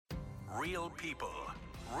Real people,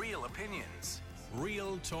 real opinions,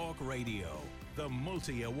 real talk radio. The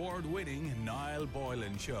multi-award-winning Niall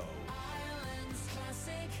Boylan Show. Ireland's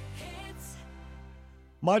classic hits.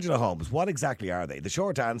 Modular homes, what exactly are they? The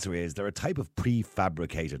short answer is they're a type of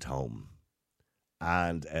prefabricated home.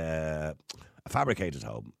 And a fabricated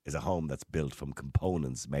home is a home that's built from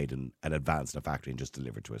components made in advance in a factory and just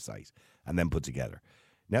delivered to a site and then put together.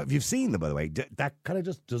 Now, if you've seen them, by the way, that kind of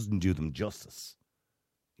just doesn't do them justice.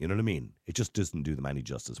 You know what I mean? It just doesn't do them any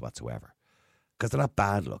justice whatsoever. Because they're not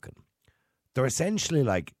bad looking. They're essentially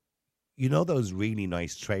like, you know those really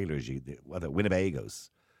nice trailers, the Winnebagos?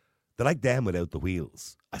 They're like them without the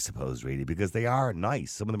wheels, I suppose, really, because they are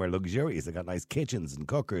nice. Some of them are luxurious. They've got nice kitchens and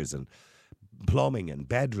cookers and plumbing and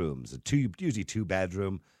bedrooms, usually two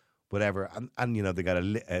bedroom, whatever. And you know, they got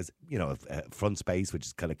a front space, which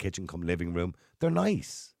is kind of kitchen come living room. They're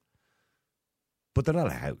nice. But they're not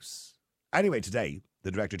a house. Anyway, today, the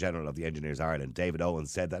Director General of the Engineers Ireland, David Owens,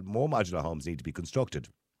 said that more modular homes need to be constructed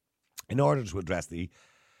in order to address the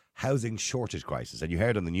housing shortage crisis. And you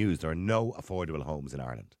heard on the news, there are no affordable homes in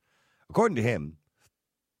Ireland. According to him,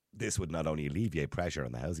 this would not only alleviate pressure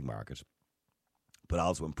on the housing market, but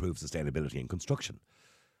also improve sustainability in construction.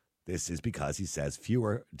 This is because, he says,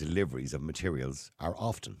 fewer deliveries of materials are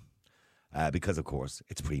often, because, of course,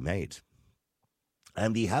 it's pre-made.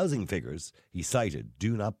 And the housing figures he cited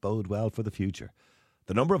do not bode well for the future.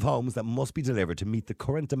 The number of homes that must be delivered to meet the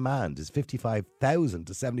current demand is 55,000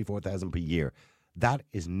 to 74,000 per year. That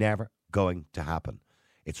is never going to happen.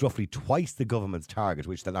 It's roughly twice the government's target,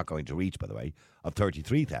 which they're not going to reach, by the way, of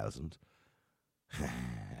 33,000. And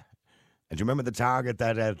do you remember the target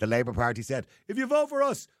that the Labour Party said, if you vote for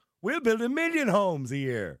us, we'll build 1 million homes a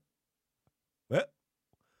year? Well,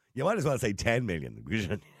 you might as well say 10 million, because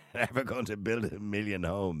you're never going to build 1 million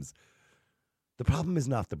homes. The problem is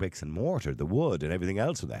not the bricks and mortar, the wood and everything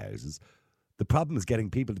else for the houses. The problem is getting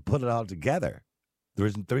people to put it all together. There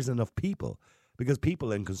isn't enough people, because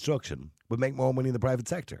people in construction would make more money in the private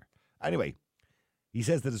sector. Anyway, he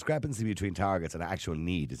says the discrepancy between targets and actual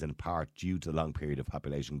need is in part due to the long period of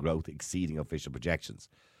population growth exceeding official projections.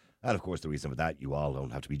 And of course, the reason for that, you all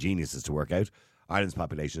don't have to be geniuses to work out. Ireland's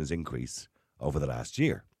population has increased over the last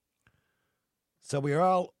year. So we are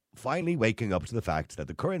all finally waking up to the fact that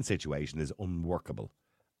the current situation is unworkable.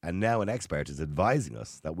 And now an expert is advising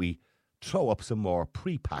us that we throw up some more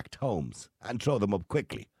pre-packed homes and throw them up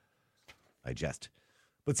quickly. I jest.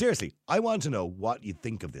 But seriously, I want to know what you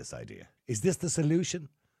think of this idea. Is this the solution?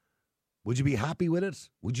 Would you be happy with it?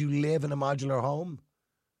 Would you live in a modular home?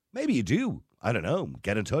 Maybe you do. I don't know.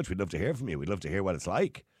 Get in touch. We'd love to hear from you. We'd love to hear what it's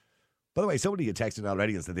like. By the way, somebody had texted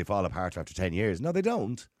already and said they fall apart after 10 years. No, they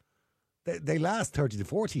don't. They last 30 to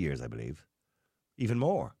 40 years, I believe. Even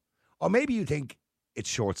more. Or maybe you think it's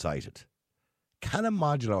short-sighted. Can a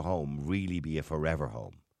modular home really be a forever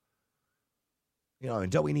home? You know,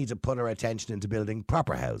 and don't we need to put our attention into building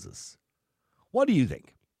proper houses? What do you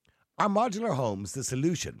think? Are modular homes the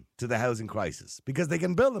solution to the housing crisis? Because they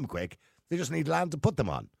can build them quick, they just need land to put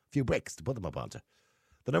them on. A few bricks to put them up onto.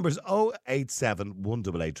 The number is 087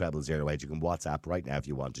 188 0008. You can WhatsApp right now if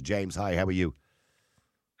you want to. James, hi, how are you?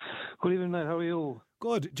 Good evening, mate. How are you?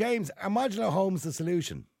 Good. James, are modular homes the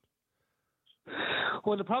solution?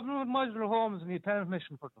 Well, the problem with modular homes is you need planning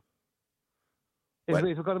permission for them. Well,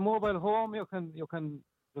 if you've got a mobile home, you can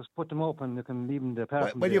just put them up and you can leave them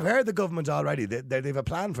there. Well, you've heard the government already. They've a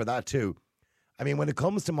plan for that too. I mean, when it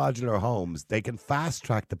comes to modular homes, they can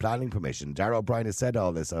fast-track the planning permission. Darragh O'Brien has said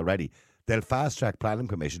all this already. They'll fast-track planning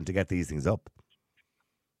permission to get these things up.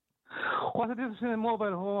 What's the difference between a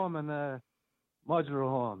mobile home and a modular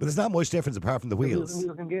home? But there's not much difference apart from the wheels.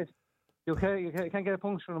 You can't get a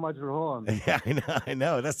puncture in a modular home. Yeah, I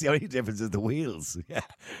know. That's the only difference is the wheels. Yeah,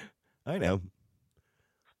 I know.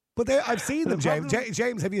 But I've seen them, James.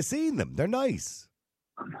 James, have you seen them? They're nice.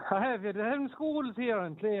 I have. Yeah, they have them in schools here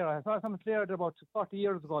in Clare. I saw some in Clare there about 40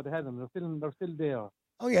 years ago. They had them. They're still there.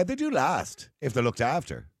 Oh yeah, they do last if they're looked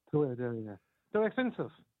after. So, yeah. They're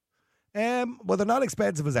expensive. Well, they're not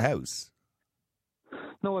expensive as a house.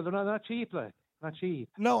 No, they're not cheap, like. Not cheap.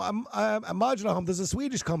 No, a modular home. There's a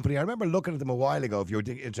Swedish company. I remember looking at them a while ago. If you were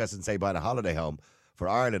interested in, say, buying a holiday home for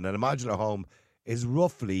Ireland, and a modular home is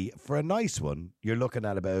roughly, for a nice one, you're looking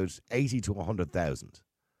at about 80 to 100,000.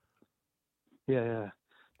 Yeah.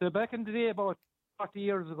 They're back in the day about 40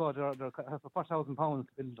 years ago. They're for £4,000 to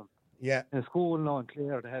build them. Yeah. In a school now in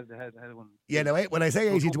Clare, they had one. Yeah, no, when I say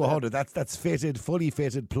 80 to 100, that's fitted, fully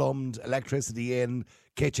fitted, plumbed, electricity in,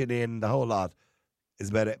 kitchen in, the whole lot. Is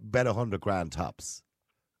about $100,000 tops.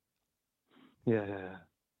 Yeah.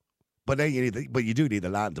 But then you do need the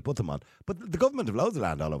land to put them on. But the government have loads of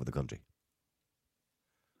land all over the country.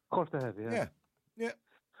 course I have, yeah. Yeah. Yeah.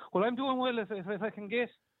 Well, I'm doing well. If I can get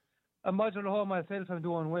a modular home myself, I'm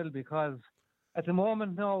doing well because at the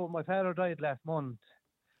moment now, my father died last month.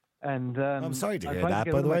 And I'm sorry to I'm hear trying that,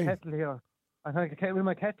 to get by rid the of way. my kettle here. I'm trying to get rid of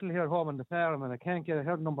my kettle here at home on the farm, and I can't get a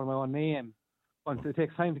herd number in my own name. But it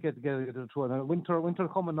takes time to get it through. And winter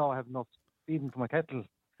coming now, I have enough feeding for my kettle.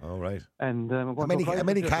 All right. And I'm How going many, through a how crisis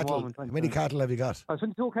many here at the cattle? moment, How many cattle have you got? I have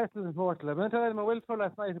 22 kettles in total. I went to my welfare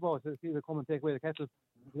last night about it, see if they come and take away the kettle.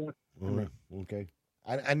 All right. Okay.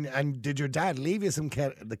 And did your dad leave you some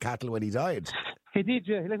the cattle when he died? He did,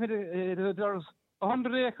 yeah. He left me there's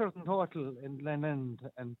 100 acres in total in Glenend.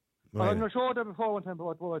 And Right. I'm not sure there before one time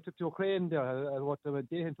about I took to Ukraine there. I went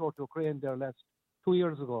dating tour to Ukraine there last 2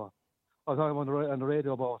 years ago. I was talking on the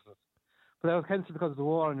radio about it. But that was cancelled because of the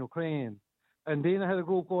war in Ukraine. And then I had a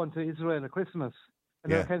group going to Israel at Christmas.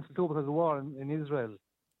 And they were cancelled too because of the war in Israel.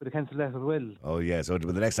 But they cancelled that as well. Oh, yeah. So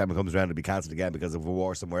when the next time it comes around, it'll be cancelled again because of a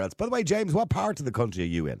war somewhere else. By the way, James, what part of the country are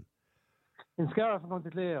you in? In Scariff and County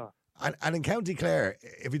Clare. And in County Clare,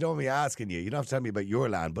 if you don't mind me asking you, you don't have to tell me about your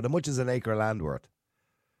land, but how much is an acre of land worth?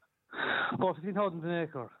 About 15,000 an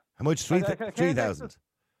acre. How much? 3,000?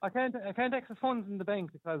 I can't access funds in the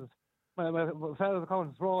bank because my father's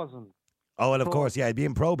account is frozen. Oh, well, of course, yeah, it'd be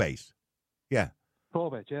in probate. Yeah.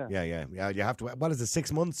 Probate, yeah. Yeah. You have to. What is it?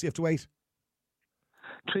 6 months? You have to wait.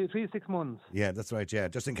 3 to 6 months. Yeah, that's right. Yeah,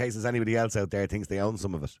 just in case there's anybody else out there thinks they own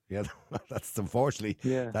some of it. Yeah, that's unfortunately.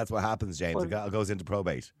 Yeah. That's what happens, James. Well, it goes into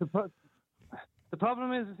probate. The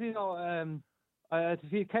problem is, I had to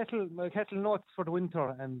feed kettle nuts for the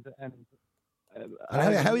winter, and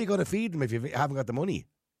how are you going to feed them if you haven't got the money?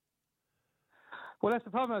 Well, that's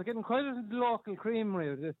the problem. I was getting credit at the local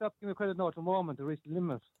creamery. They stopped giving me credit now at the moment to reach the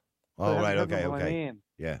limit. Oh, So right, I haven't okay. got my name.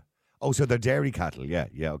 Yeah. Oh, so they're dairy cattle. Yeah,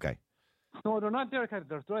 okay. No, they're not dairy cattle.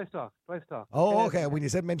 They're dry stock. Oh, okay. When you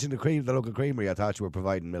mentioned the local creamery, I thought you were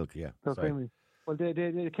providing milk. Yeah. They're Sorry. creamery. Well,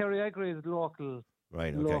 they carry agri is local.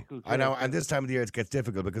 Right, okay. Local I know, and this time of the year it gets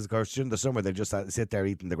difficult because, of course, during the summer they just sit there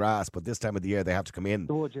eating the grass, but this time of the year they have to come in.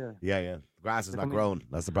 They would, yeah. Yeah. The grass is not grown.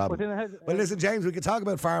 That's the problem. But then Well, listen, James, we could talk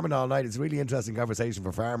about farming all night. It's a really interesting conversation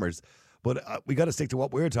for farmers, but we got to stick to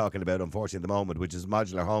what we're talking about, unfortunately, at the moment, which is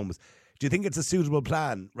modular homes. Do you think it's a suitable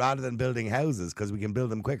plan rather than building houses because we can build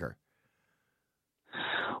them quicker?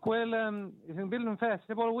 Well, you can build them fast.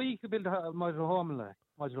 About a week to build a modular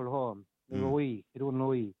home. In a week. You do it in a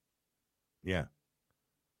week. Yeah.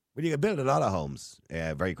 Well, you can build a lot of homes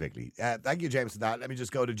very quickly. Thank you, James, for that. Let me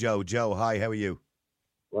just go to Joe. Joe, hi, how are you?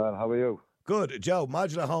 Well, how are you? Good. Joe,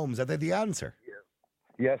 modular homes, are they the answer?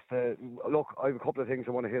 Yes, look, I have a couple of things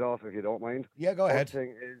I want to hit off if you don't mind. Yeah, go ahead. First thing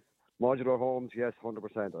is modular homes, yes,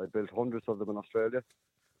 100%. I've built hundreds of them in Australia.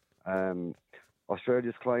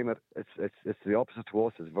 Australia's climate, it's the opposite to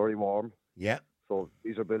us. It's very warm. Yeah. So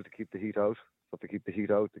these are built to keep the heat out. So to keep the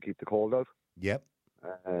heat out, to keep the cold out. Yep.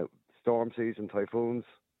 Storm season, typhoons,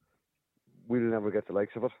 we'll never get the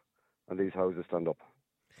likes of it. And these houses stand up.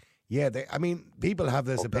 Yeah, people have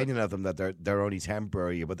this opinion of them that they're only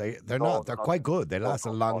temporary, but they're not. They're quite good. They last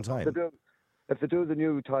a long time. If they do the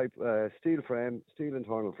new type steel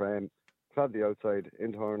internal frame, clad the outside,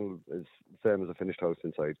 internal is the same as a finished house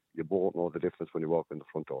inside. You won't know the difference when you walk in the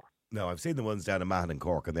front door. No, I've seen the ones down in Mahon and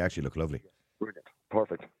Cork, and they actually look lovely. Brilliant,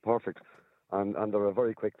 perfect, and they're a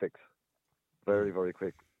very quick fix, very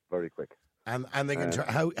quick. And they can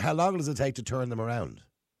how long does it take to turn them around?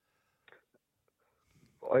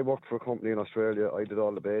 I worked for a company in Australia. I did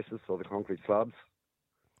all the bases, so the concrete slabs.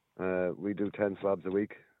 We do 10 slabs a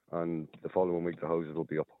week, and the following week the houses will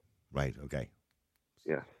be up. Right, okay.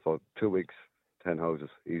 Yeah, so 2 weeks, 10 houses,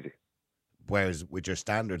 easy. Whereas with your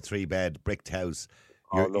standard 3-bed bricked house,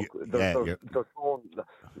 they're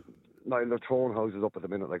throwing houses up at the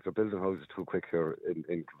minute. Like they're building houses too quick here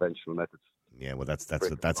in conventional methods. Yeah, well,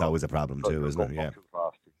 that's always a problem too, isn't it? Yeah. Too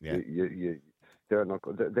fast. Yeah. They're not.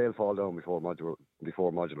 They'll fall down before modular,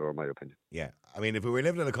 in my opinion. Yeah, I mean, if we were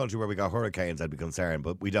living in a country where we got hurricanes, I'd be concerned,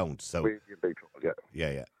 but we don't. So we'd be in big trouble. Yeah.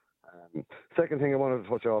 Yeah. Second thing I wanted to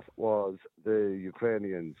touch off was the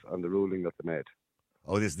Ukrainians and the ruling that they made.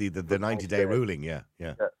 Oh, this is the 90-day ruling. Yeah.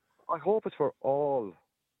 I hope it's for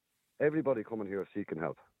everybody coming here seeking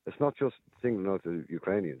help. It's not just singling out the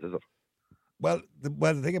Ukrainians, is it? Well,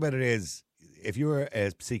 the thing about it is, if you're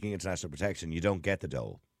seeking international protection, you don't get the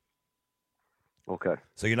dole. Okay.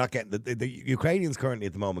 So you're not getting the Ukrainians currently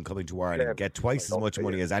at the moment coming to Ireland get twice as much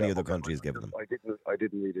money as any other country has given them. I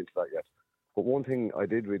didn't read into that yet. But one thing I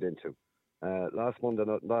did read into last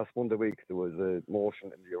Monday week there was a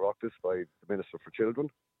motion in the Oireachtas by the Minister for Children,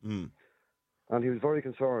 and he was very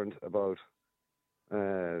concerned about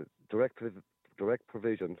direct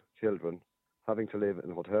provision children having to live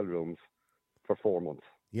in hotel rooms for 4 months.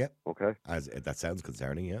 Yeah. Okay? That sounds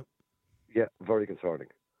concerning, yeah. Yeah, very concerning.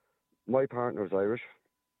 My partner is Irish.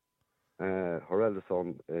 Her eldest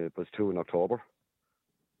son was 2 in October.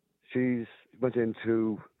 She's went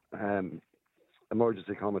into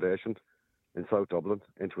emergency accommodation in South Dublin,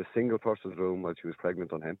 into a single person's room while she was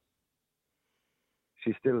pregnant on him.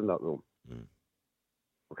 She's still in that room. Mm.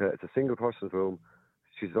 Okay, it's a single person's room.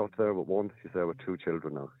 She's not there with one, she's there with 2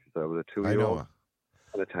 children now. She's there with a 2-year-old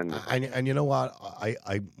and a 10-year-old. And you know what?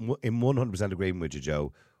 I'm in 100% agreement with you,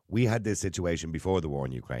 Joe. We had this situation before the war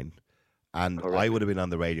in Ukraine. And Correct. I would have been on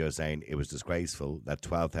the radio saying it was disgraceful that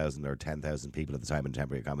 12,000 or 10,000 people at the time in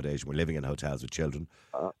temporary accommodation were living in hotels with children.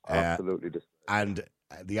 Absolutely. And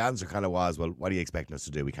the answer kind of was, well, what are you expecting us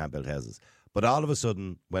to do? We can't build houses. But all of a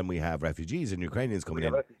sudden, when we have refugees and Ukrainians coming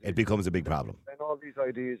in, it becomes a big problem. And all these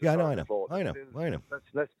ideas. Yeah, I know.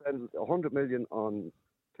 Let's spend 100 million on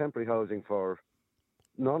temporary housing for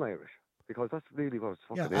non-Irish, because that's really what it's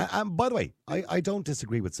fucking is. And by the way, I don't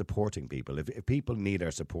disagree with supporting people. If people need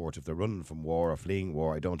our support, if they're running from war or fleeing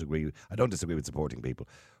war, I don't disagree with supporting people.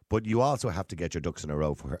 But you also have to get your ducks in a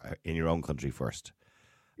row in your own country first.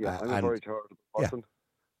 Yeah, I'm a very charitable person. Yeah.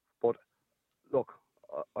 But look,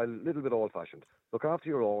 I'm a little bit old-fashioned. Look after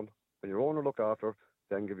your own. When your own are looked after,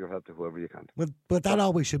 then give your help to whoever you can. But that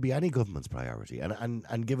always should be any government's priority,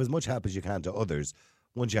 and give as much help as you can to others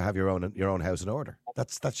once you have your own house in order.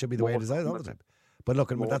 That should be the way it is all the time. But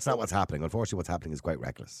look, that's not what's happening. Unfortunately, what's happening is quite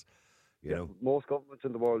reckless. You know, most governments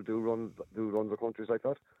in the world do run their countries like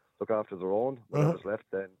that. Look after their own. Whatever's left,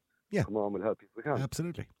 then come on, we'll help you if we can.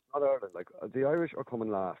 Absolutely. Not Ireland. Like the Irish are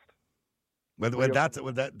coming last.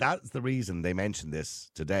 That's the reason they mentioned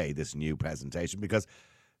this today, this new presentation, because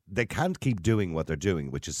they can't keep doing what they're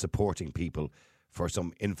doing, which is supporting people for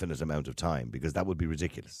some infinite amount of time, because that would be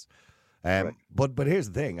ridiculous. But here's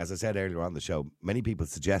the thing, as I said earlier on the show, many people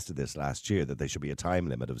suggested this last year, that there should be a time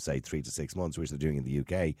limit of, say, 3 to 6 months, which they're doing in the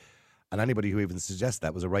UK. And anybody who even suggested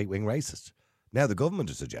that was a right-wing racist. Now the government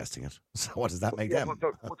is suggesting it. So what does that make them?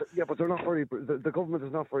 But they're not very. The government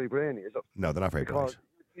is not very brainy, is it? No, they're not very bright.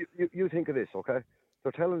 You think of this, okay?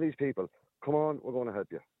 They're telling these people, come on, we're going to help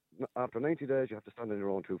you. After 90 days, you have to stand on your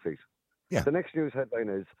own 2 feet. Yeah. The next news headline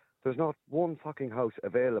is, there's not one fucking house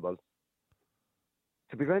available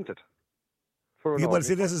to be rented.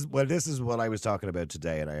 This is what I was talking about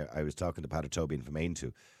today, and I was talking to Pater Tobian from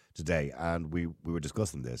Aintu today, and we were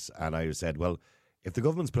discussing this, and I said, well, if the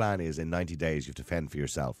government's plan is in 90 days you have to fend for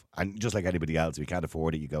yourself, and just like anybody else, if you can't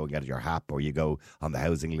afford it, you go and get your HAP, or you go on the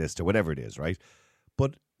housing list, or whatever it is, right?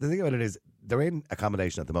 But the thing about it is, they're in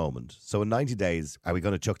accommodation at the moment, so in 90 days, are we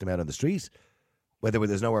going to chuck them out on the street? Where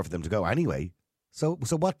there's nowhere for them to go anyway. So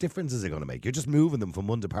what difference is it going to make? You're just moving them from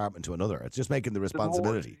one department to another. It's just making the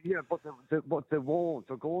responsibility. But they won't.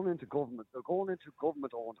 They're going into government. They're going into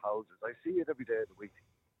government-owned houses. I see it every day of the week.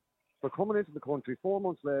 They're coming into the country. 4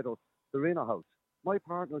 months later, they're in a house. My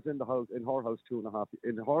partner's in her house 2.5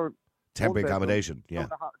 in her temporary accommodation.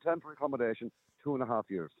 Temporary accommodation, 2.5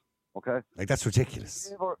 years. Okay, like that's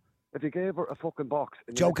ridiculous. If you gave her a fucking box.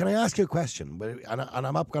 Joe, can I ask you a question? And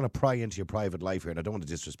I'm not going to pry into your private life here, and I don't want to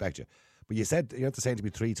disrespect you. But you have to say to me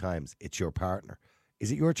 3 times, it's your partner.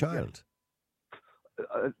 Is it your child?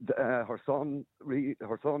 Her son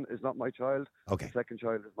is not my child. Okay. The second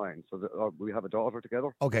child is mine. So we have a daughter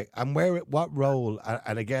together. Okay. And what role?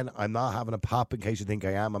 And again, I'm not having a pop in case you think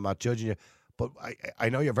I am. I'm not judging you. But I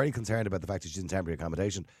know you're very concerned about the fact that she's in temporary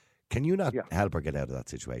accommodation. Can you not help her get out of that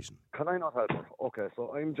situation? Can I not help her? Okay,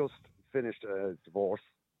 so I'm just finished a divorce.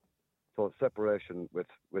 So separation with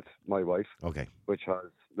my wife. Okay. Which has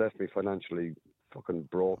left me financially fucking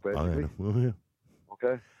broke, basically. Oh, yeah.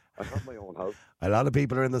 Okay. I have my own house. A lot of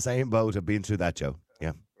people are in the same boat, have been through that, Joe.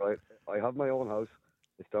 Yeah. Right. I have my own house.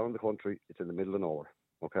 It's down the country. It's in the middle of nowhere.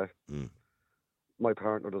 Okay. My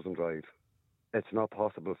partner doesn't drive. It's not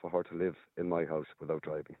possible for her to live in my house without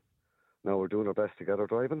driving. Now we're doing our best to get her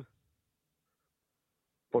driving.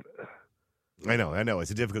 But I know.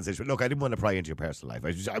 It's a difficult situation. Look, I didn't want to pry into your personal life.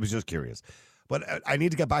 I was just curious. But I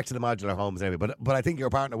need to get back to the modular homes anyway. But I think your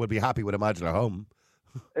partner would be happy with a modular home.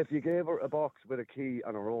 If you gave her a box with a key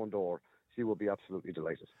and her own door, she would be absolutely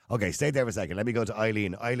delighted. Okay, stay there for a second. Let me go to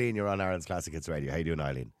Eileen. Eileen, you're on Ireland's Classic Hits Radio. How you doing,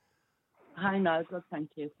 Eileen? Hi, no, good, thank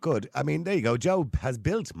you. Good. I mean, there you go. Joe has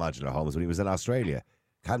built modular homes when he was in Australia.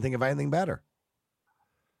 Can't think of anything better.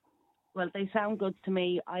 Well, they sound good to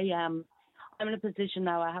me. I'm in a position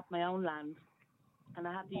now. I have my own land, and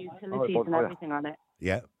I have the utilities and everything on it.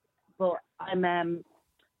 Yeah. But I'm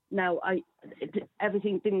now.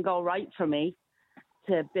 Everything didn't go right for me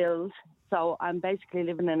to build, so I'm basically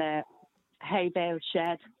living in a hay bale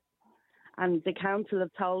shed, and the council have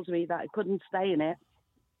told me that I couldn't stay in it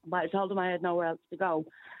But I told them I had nowhere else to go.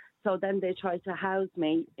 So then they tried to house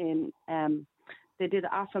me in, they did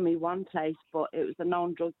offer me one place, but it was a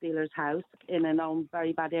known drug dealer's house in a known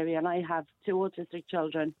very bad area. And I have 2 autistic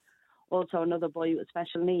children, also another boy with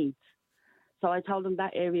special needs. So I told them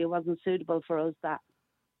that area wasn't suitable for us, that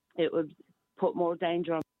it would put more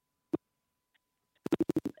danger on.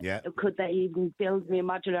 Yeah. Could they even build me a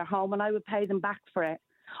modular home, and I would pay them back for it,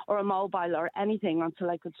 or a mobile or anything until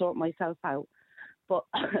I could sort myself out. But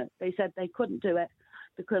they said they couldn't do it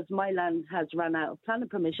because my land has run out of planning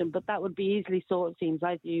permission, but that would be easily sorted, seems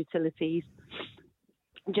like, the utilities,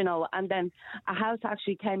 you know. And then a house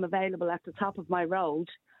actually came available at the top of my road,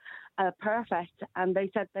 perfect, and they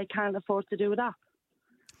said they can't afford to do it up.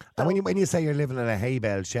 And when you say you're living in a hay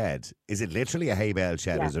bale shed, is it literally a hay bale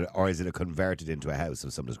shed, Yeah. or is it converted into a house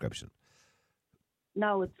of some description?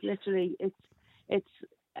 No, it's literally, it's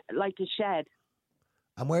like a shed.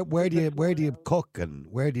 And where do you cook, and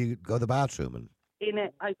where do you go to the bathroom? And In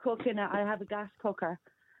it, I cook in it. I have a gas cooker,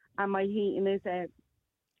 and my heating is a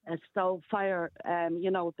stove fire.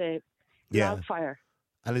 You know, the log fire.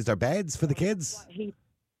 And is there beds for the kids?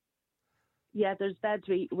 Yeah, there's beds.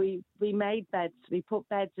 We made beds. We put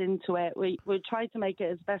beds into it. We tried to make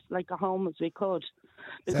it as best like a home as we could.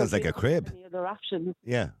 Sounds like we a don't crib. have any other options.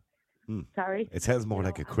 Yeah. Sorry. It sounds more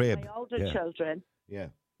like a crib. My older Yeah. children. Yeah.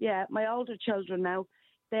 Yeah, my older children now,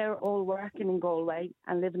 they're all working in Galway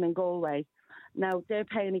and living in Galway. Now, they're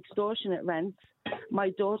paying extortionate rents. My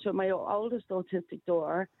daughter, my oldest autistic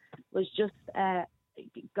daughter, was just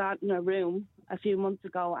got in a room a few months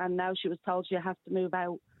ago, and now she was told she has to move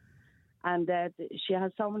out. And she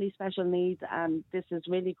has so many special needs, and this is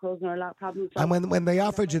really causing her a lot of problems. And when they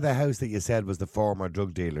offered you the house that you said was the former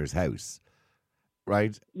drug dealer's house,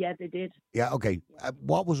 right? Yeah, they did. Yeah, okay.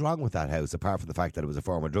 What was wrong with that house, apart from the fact that it was a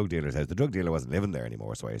former drug dealer's house? The drug dealer wasn't living there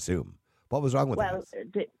anymore, so I assume. What was wrong with the Well, house?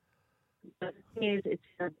 the thing is, it's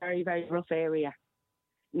a very, very rough area.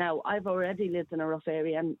 Now, I've already lived in a rough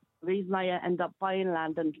area, and the reason I end up buying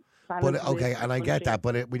land and... But okay, and I get that,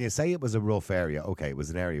 but when you say it was a rough area, okay, it was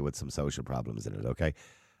an area with some social problems in it, okay?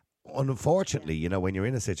 Unfortunately, you know, when you're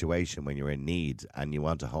in a situation, when you're in need and you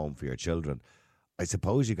want a home for your children, I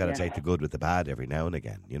suppose you got to take the good with the bad every now and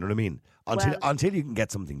again. You know what I mean? Until you can get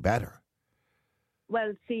something better.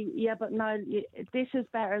 Well, see, yeah, but now this is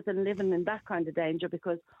better than living in that kind of danger,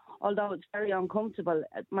 because although it's very uncomfortable,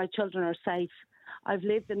 my children are safe. I've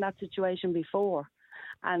lived in that situation before,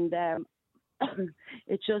 and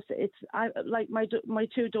like my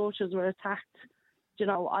 2 daughters were attacked. You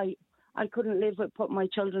know, I couldn't live with putting my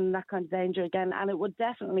children in that kind of danger again, and it would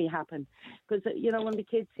definitely happen, because you know, when the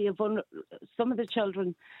kids see some of the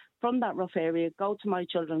children from that rough area go to my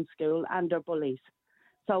children's school and they're bullies.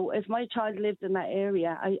 So if my child lived in that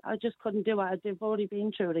area, I just couldn't do it. They've already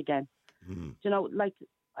been through it again. You know, like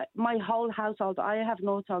my whole household, I have an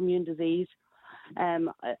autoimmune disease.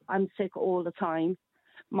 I'm sick all the time.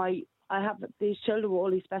 I have these children with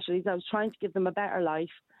all these special needs. I was trying to give them a better life,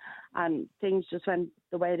 and things just went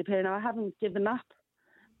the way they appear. Now, I haven't given up,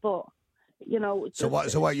 but, you know... So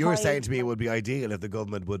what you're saying to me, it would be ideal if the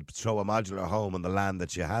government would throw a modular home on the land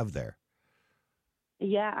that you have there.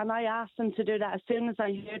 Yeah, and I asked them to do that as soon as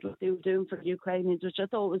I heard what they were doing for the Ukrainians, which I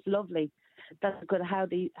thought was lovely. That's good how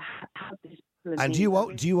these... And do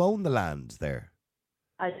you own the land there?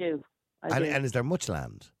 I do. And is there much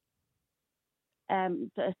land?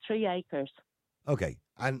 3 acres. Okay.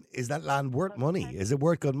 And is that land worth money? Is it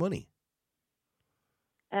worth good money?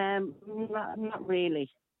 Not really.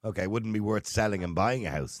 Okay, wouldn't be worth selling and buying a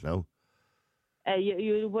house, no?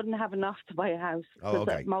 You wouldn't have enough to buy a house. Oh,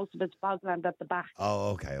 okay. Most of it's bogland at the back. Oh,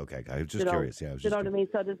 okay. I was just curious. Yeah, you know what I mean?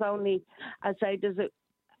 So there's only, I'd say there's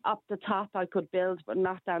up the top I could build, but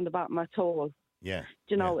not down the bottom at all. Yeah.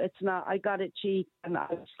 You know, it's not, I got it cheap, and I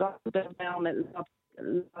got to build my own little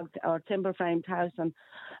log or timber framed house, and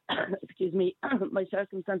excuse me, my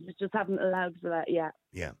circumstances just haven't allowed for that yet.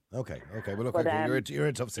 Yeah. Okay. Well, look, But, you're in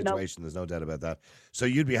a tough situation. There's no doubt about that. So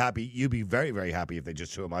you'd be happy. You'd be very, very happy if they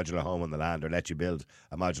just threw a modular home on the land, or let you build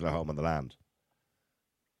a modular home on the land.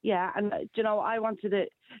 Yeah, and you know, I wanted it,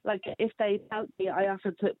 like, if they helped me, I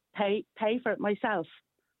offered to pay for it myself.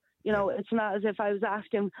 You know, it's not as if I was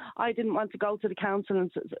asking. I didn't want to go to the council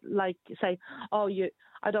and like say,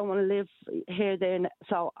 I don't want to live here then.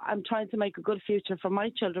 So I'm trying to make a good future for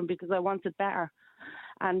my children, because I want it better.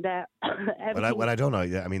 And Well, I don't know.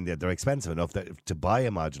 I mean, they're expensive enough that to buy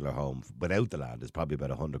a modular home without the land is probably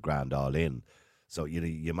about $100,000 all in. So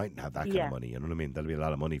you mightn't have that kind of money. You know what I mean? That'll be a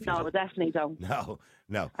lot of money for you. No, I definitely don't.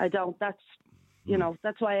 No. I don't. You know,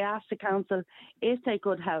 that's why I asked the council if they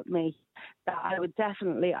could help me. That I would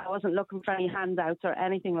definitely. I wasn't looking for any handouts or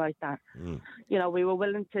anything like that. You know, we were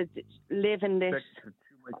willing to live in this.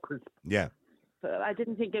 Yeah. But I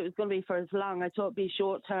didn't think it was going to be for as long. I thought it'd be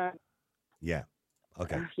short term. Yeah.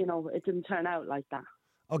 Okay. You know, it didn't turn out like that.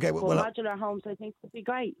 Okay. But modular homes, I think, would be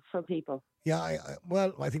great for people. Yeah.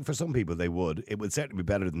 I think for some people they would. It would certainly be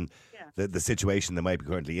better than the situation they might be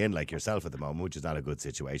currently in, like yourself at the moment, which is not a good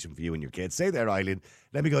situation for you and your kids. Stay there, Eileen.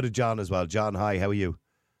 Let me go to John as well. John, hi. How are you?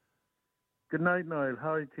 Good night, Niall.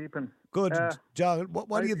 How are you keeping? Good. John,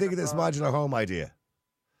 what do you think of this modular home idea?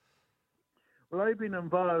 Well, I've been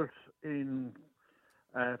involved in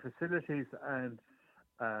facilities and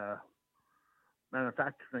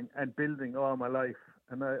manufacturing and building all my life.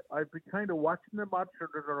 And I've been kind of watching the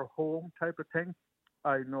modular home type of thing.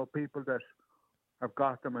 I know people that have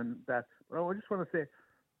got them and that. But I just want to say,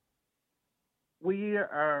 we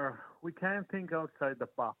can't think outside the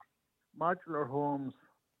box. Modular homes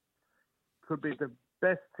could be the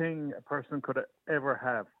best thing a person could ever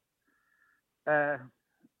have.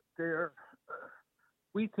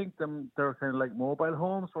 We think they're kind of like mobile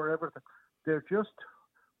homes or everything. They're just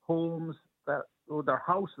homes they're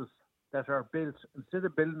houses that are built, instead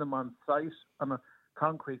of building them on site on a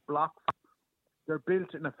concrete block, they're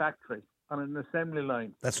built in a factory on an assembly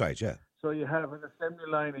line. That's right, yeah. So you have an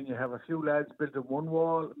assembly line and you have a few lads built in one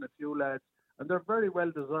wall and a few lads, and they're very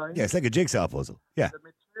well designed. Yeah, it's like a jigsaw puzzle. Yeah. The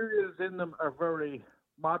materials in them are very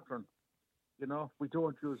modern. You know, we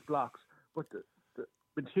don't use blocks, but the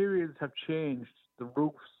materials have changed. The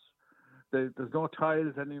roofs, there's no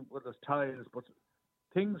tiles anymore. There's tiles, but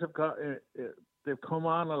things have they've come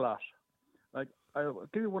on a lot. Like, I'll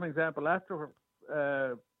give you one example. After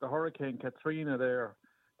the Hurricane Katrina there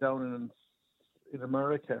down in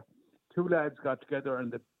America, two lads got together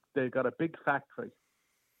and they got a big factory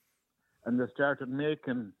and they started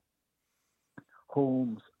making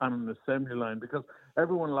homes on an assembly line because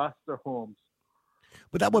everyone lost their homes.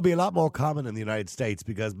 But that would be a lot more common in the United States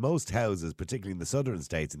because most houses, particularly in the southern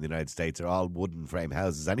states in the United States, are all wooden frame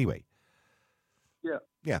houses anyway. Yeah.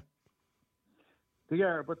 Yeah. They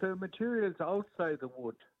are, but the materials outside the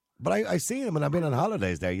wood. But I see them when I've been on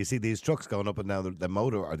holidays there. You see these trucks going up and down the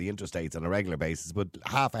motor or the interstates on a regular basis, but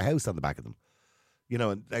half a house on the back of them. You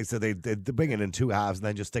know, and so they bring it in two halves and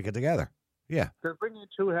then just stick it together. Yeah. They're bringing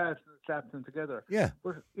two halves and slapping them together. Yeah.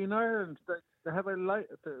 But in Ireland, they have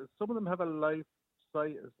some of them have a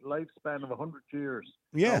lifespan of 100 years.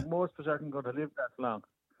 Yeah. Now, most of us aren't going to live that long.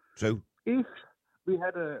 True. If we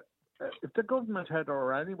had if the government had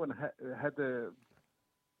or anyone had the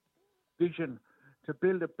vision to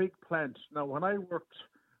build a big plant. Now, when I worked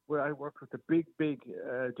with a big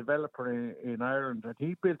developer in Ireland, and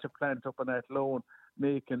he built a plant up in Athlone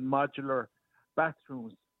making modular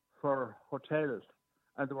bathrooms for hotels,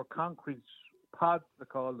 and there were concrete pods, they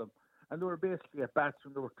call them, and they were basically a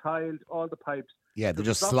bathroom. They were tiled, all the pipes. Yeah, they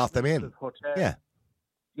just slot them in. Yeah.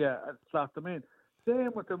 Yeah, and slot them in.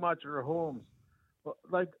 Same with the modular homes.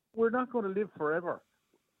 Like, we're not going to live forever.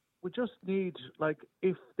 We just need, like,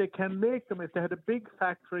 if they can make them, if they had a big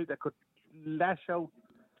factory that could lash out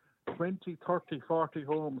 20, 30, 40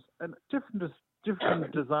 homes and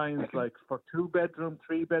different designs, like for 2-bedroom,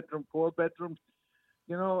 3-bedroom, 4-bedrooms,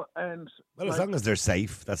 you know, and... Well, as long as they're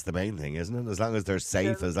safe, that's the main thing, isn't it? As long as they're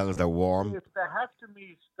safe, as long as they're warm. If they have to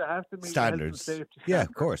meet standards. Health and safety yeah,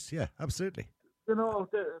 of course. Yeah, absolutely. You know,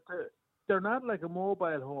 they're not like a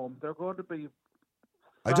mobile home. They're going to be...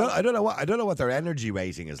 I don't know what their energy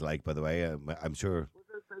rating is like. By the way, I'm sure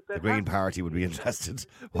the Green Party would be interested.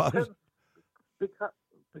 What?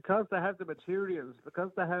 Because they have the materials.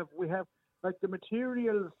 We have the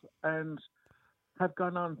materials and have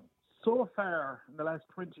gone on so far in the last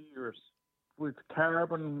 20 years with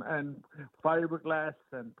carbon and fiberglass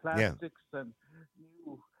and plastics and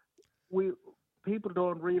people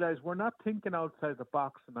don't realise we're not thinking outside the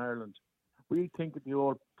box in Ireland. We think of the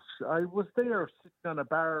old. I was there sitting on a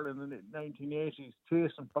barrel in the 1980s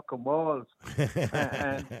chasing fucking walls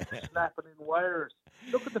and snapping in wires.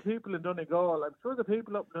 Look at the people in Donegal. I'm sure the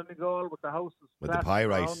people up in Donegal with the houses with the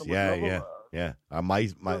pyrite, yeah.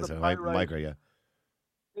 Migra, yeah.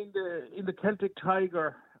 In the Celtic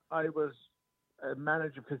Tiger, I was a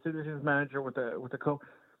facilities manager with a co.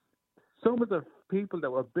 Some of the people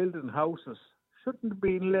that were building houses shouldn't have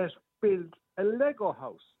been let build a Lego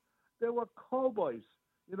house. They were cowboys.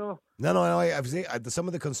 You know? No. I've seen some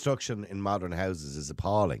of the construction in modern houses is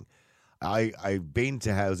appalling. I've been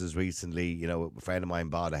to houses recently. You know, a friend of mine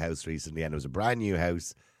bought a house recently, and it was a brand new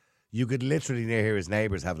house. You could literally hear his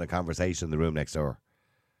neighbours having a conversation in the room next door.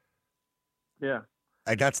 Yeah,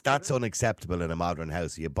 That's unacceptable in a modern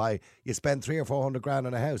house. You spend 300 or 400 grand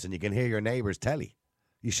on a house, and you can hear your neighbour's telly.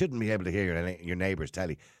 You shouldn't be able to hear your neighbour's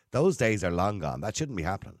telly. Those days are long gone. That shouldn't be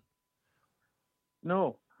happening.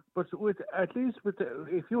 No, but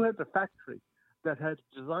if you had the factory that had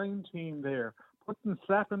a design team there,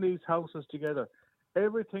 slapping these houses together,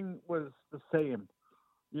 everything was the same.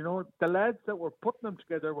 You know, the lads that were putting them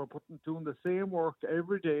together were doing the same work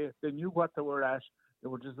every day. They knew what they were at. They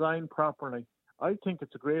were designed properly. I think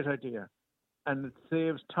it's a great idea, and it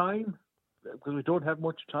saves time because we don't have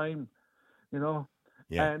much time, you know.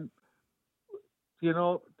 Yeah. And you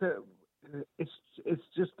know, it's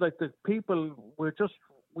just like the people.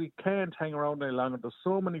 We can't hang around any longer. There's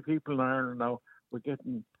so many people in Ireland now. We're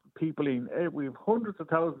getting people in. We have hundreds of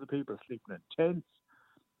thousands of people sleeping in tents,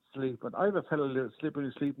 sleeping. I have a fellow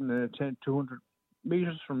sleeping in a tent 200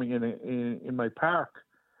 meters from me in my park,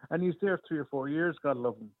 and he's there 3 or 4 years. God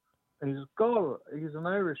love him. And he's Galway. He's an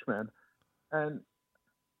Irishman, and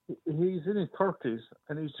he's in his 30s,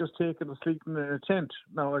 and he's just taken to sleeping in a tent.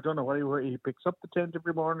 Now, I don't know why he picks up the tent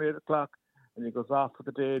every morning at 8 o'clock, and he goes off for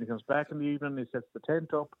the day, and he comes back in the evening, and he sets the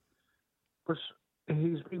tent up. But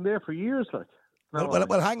he's been there for years, like.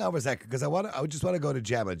 Well, hang on for a second, because I just want to go to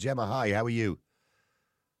Gemma. Gemma, hi, how are you?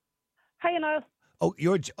 Hi, Niall. Oh,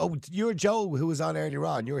 you're Joe, who was on earlier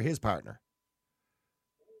on. You're his partner.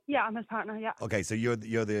 Yeah, I'm his partner, yeah. Okay, so you're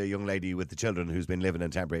the young lady with the children who's been living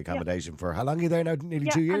in temporary accommodation for how long are you there now? Nearly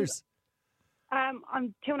 2 years? I'm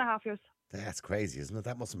 2.5 years. That's crazy, isn't it?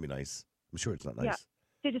 That mustn't be nice. I'm sure it's not nice. Yeah.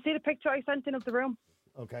 Did you see the picture I sent in of the room?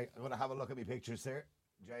 Okay, I'm going to have a look at my pictures here.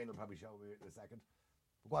 Jane will probably show me in a second.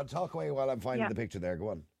 Go on, talk away while I'm finding the picture there. Go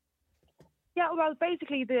on. Yeah, well,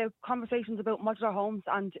 basically the conversations about modular homes,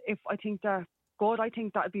 and if I think they're good, I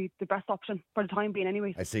think that would be the best option for the time being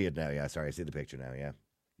anyway. I see it now, yeah. Sorry, I see the picture now, yeah.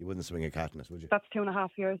 You wouldn't swing a cat in it, would you? That's 2.5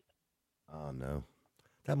 years. Oh, no.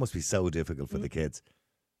 That must be so difficult for the kids.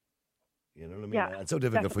 You know what I mean? Yeah, it's so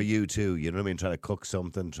difficult for you, too. You know what I mean? Trying to cook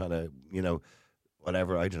something, trying to,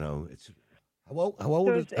 whatever. I don't know. It's How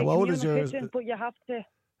old is your... But you have to...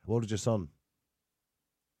 How old is your son?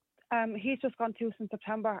 He's just gone 2 since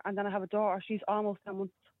September, and then I have a daughter. She's almost 10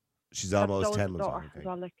 months. She's almost 10 months. Daughter, okay.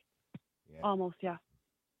 well, almost, yeah.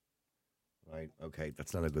 Right, okay.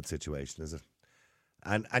 That's not a good situation, is it?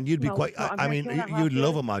 And you'd be No, quite... it's not. I I'm mean, here 2.5 you'd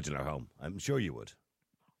love a years. modular home. I'm sure you would.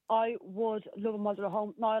 I would love a modular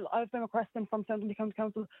home. Niall, I've been requesting from Southampton County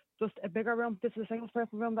Council just a bigger room. This is a single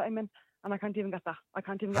person room that I'm in, and I can't even get that. I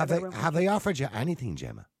can't even get a bigger room. Have they offered you anything,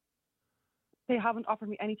 Gemma? They haven't offered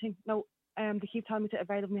me anything. No, they keep telling me to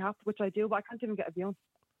avail of my app, which I do, but I can't even get a viewing.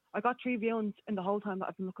 I got 3 viewings in the whole time that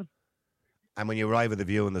I've been looking. And when you arrive at the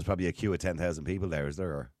viewing, there's probably a queue of 10,000 people there, is there?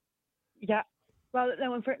 Or? Yeah. Well,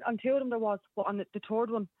 no, on 2 of them there was, but on the 3rd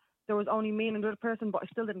one, there was only me and another person, but I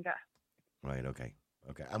still didn't get it. Right, okay.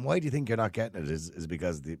 And why do you think you're not getting it? Is it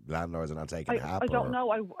because the landlords are not taking the app? I don't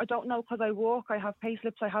know. I don't know, because I work, I have pay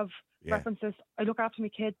slips, I have references, I look after my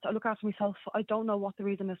kids, I look after myself. I don't know what the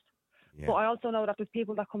reason is. Yeah. But I also know that there's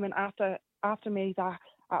people that come in after me that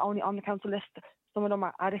are only on the council list. Some of them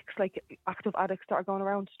are addicts, like active addicts that are going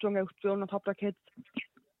around strung out, drilling on top of their kids.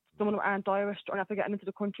 Some of them aren't Irish or after getting into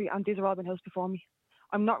the country, and these are all been housed before me.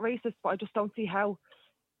 I'm not racist, but I just don't see how.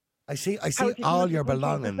 I see all your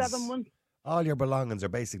belongings. All your belongings are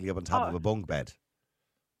basically up on top of a bunk bed.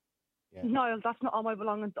 Yeah. No, that's not all my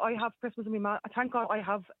belongings. I have Christmas in my mat. Thank God I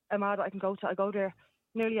have a mat that I can go to. I go there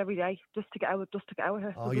nearly every day just to get out of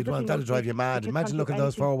here. Oh, you'd want that to drive you mad. Imagine looking at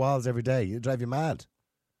those 4 walls every day. You'd drive you mad.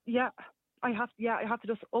 Yeah, I have to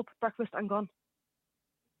just up, breakfast and gone.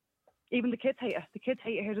 Even the kids hate it. The kids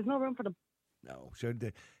hate it here. There's no room for them. No, sure.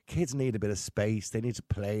 The kids need a bit of space. They need to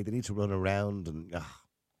play. They need to run around and.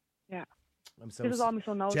 Yeah. This is all my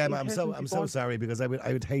son knows. Gemma, I'm so sorry, because I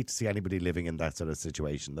would hate to see anybody living in that sort of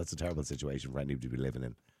situation. That's a terrible situation for anybody to be living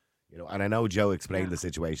in. And I know Joe explained the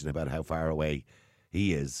situation about how far away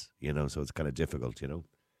he is, so it's kind of difficult, And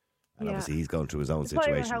obviously he's going through his own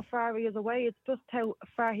situation. It's not even how far he is away, it's just how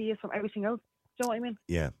far he is from everything else. Do you know what I mean?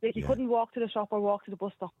 Yeah. Like he couldn't walk to the shop or walk to the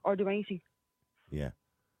bus stop or do anything. Yeah.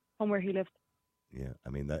 From where he lived. Yeah,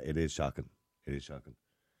 I mean, it is shocking. It is shocking.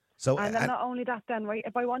 So, and then not only that then, right,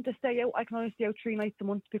 if I want to stay out, I can only stay out 3 nights a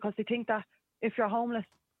month, because they think that if you're homeless,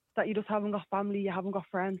 that you just haven't got family, you haven't got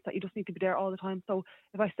friends, that you just need to be there all the time. So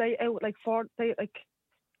if I stay out if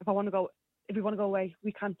we want to go away,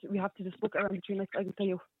 we have to just book around the 3 nights I can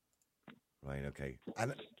stay out. Right, okay.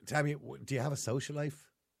 And tell me, do you have a social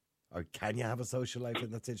life? Or can you have a social life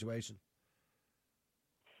in that situation?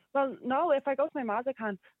 Well, no, if I go to my ma's, I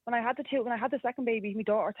can. When I had the second baby, my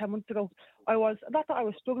daughter, 10 months ago, not that I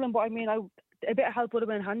was struggling, but I mean, a bit of help would have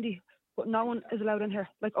been handy. But no one is allowed in here.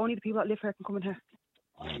 Like, only the people that live here can come in here.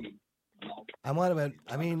 And what about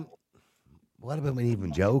when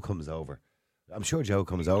even Joe comes over? I'm sure Joe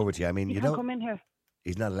comes over to you. I mean, He you can't don't. come in here.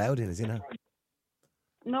 He's not allowed in, is he not?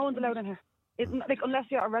 No one's allowed in here. Like unless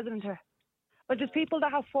you're a resident here. But there's people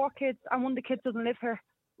that have 4 kids and one of the kids doesn't live here.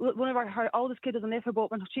 One of her oldest kid doesn't live here, but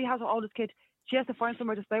when she has her oldest kid, she has to find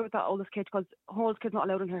somewhere to stay with that oldest kid because her oldest kid's not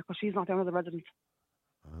allowed in here because she's not the other resident.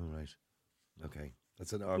 Oh, right. Okay.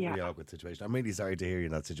 That's a really awkward situation. I'm really sorry to hear you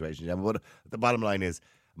in that situation, Gemma. But the bottom line is,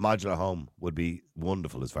 modular home would be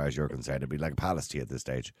wonderful as far as you're concerned. It'd be like a palace to you at this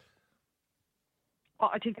stage. Oh,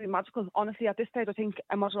 I think it'd be magical. Honestly, at this stage, I think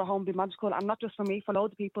a modular home would be magical. And not just for me, for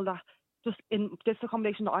loads of people that just in this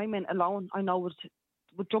accommodation that I'm in alone, I know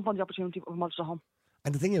would jump on the opportunity of a modular home.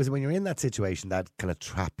 And the thing is, when you're in that situation, that kind of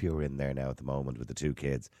trap you're in there now at the moment with the 2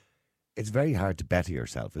 kids, it's very hard to better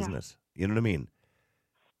yourself, isn't it? You know what I mean?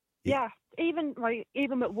 Yeah, even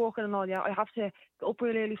with working and all, I have to go up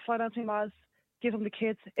really early, fly down to my ma's, give them the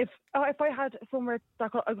kids. If I had somewhere that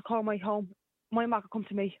I could call my home, my ma could come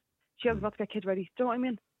to me. She hasn't got to get kids ready. Do you know what I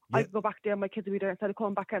mean? Yeah. I could go back there, my kids would be there instead of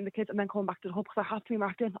coming back getting the kids and then coming back to the hub because I have to be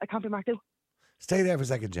marked in. I can't be marked out. Stay there for a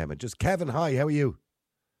second, Gemma. Just Kevin, hi, how are you?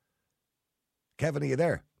 Kevin, are you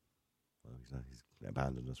there? Well, he's not. He's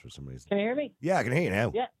abandoned us for some reason. Can you hear me? Yeah, I can hear you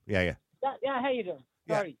now. Yeah, how you doing?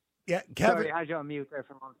 Sorry. Yeah, Kevin. Sorry, I had you on mute there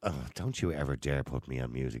for a moment. Oh, don't you ever dare put me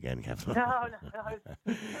on mute again, Kevin.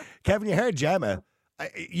 No. Kevin, you heard Gemma.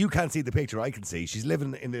 You can't see the picture I can see. She's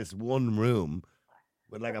living in this one room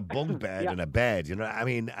with like a bunk bed and a bed, you know what I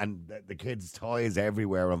mean? And the kids' toys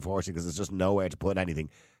everywhere, unfortunately, because there's just nowhere to put anything.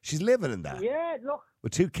 She's living in that. Yeah, look.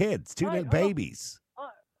 With 2 kids, 2 little babies.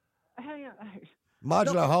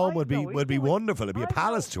 Modular home would be wonderful. It'd be a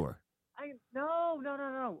palace to her. No.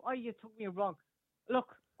 You took me wrong.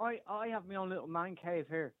 Look, I have my own little man cave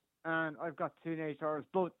here, and I've got teenage daughters,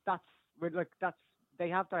 but they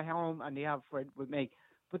have their home and they have it with me.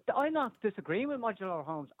 But I'm not disagreeing with modular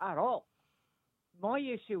homes at all. My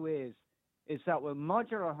issue is that with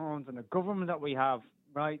modular homes and the government that we have,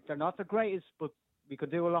 right, they're not the greatest, but we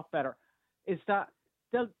could do a lot better, is that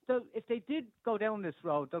they'll if they did go down this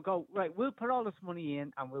road, they'll go, right, we'll put all this money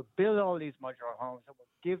in and we'll build all these modular homes and we'll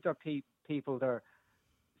give their people their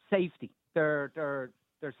safety, their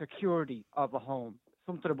security of a home,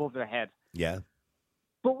 something above their head. Yeah.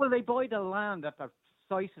 But will they buy the land that their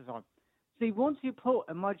site is on? See, once you put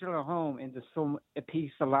a modular home into a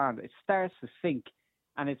piece of land, it starts to sink,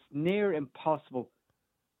 and it's near impossible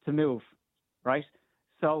to move, right?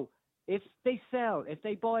 So if they sell,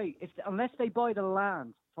 unless they buy the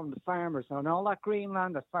land from the farmers and all that green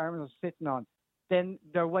land that farmers are sitting on, then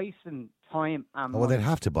they're wasting time and money. Well, they'd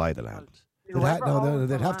have to buy the land.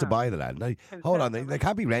 They'd have to buy the land. Now, hold on, they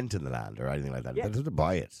can't be renting the land or anything like that. Yeah. They'd have to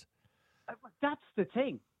buy it. That's the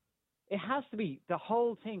thing. It has to be, the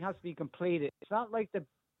whole thing has to be completed. It's not like the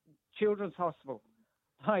children's hospital,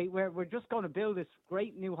 right, where we're just going to build this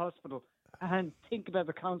great new hospital and think about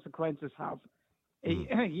the consequences have a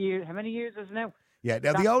year. How many years is it now? Yeah,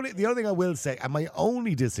 now the only thing I will say, and my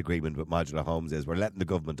only disagreement with modular homes is we're letting the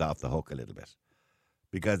government off the hook a little bit.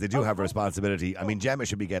 Because they do have a responsibility. I mean, Gemma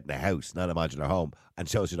should be getting a house, not a modular home, and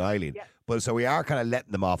so should Eileen. Yeah. But so we are kind of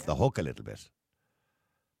letting them off the hook a little bit.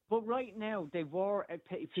 But right now, they wore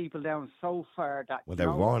people down so far that... Well,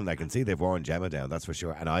 they're worn. I can see they've worn Gemma down, that's for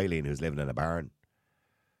sure. And Eileen, who's living in a barn.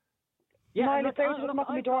 Yeah, no, if they were to come up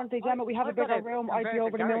to my door and say, Gemma, we have a bigger room, I'd be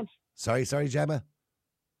over the moon. Sorry, Gemma?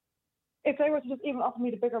 If they were to just even offer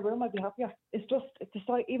me the bigger room, I'd be happier. It's the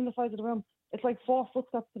size, even the size of the room. It's like 4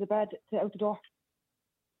 footsteps to the bed to out the door.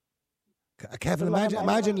 Kevin,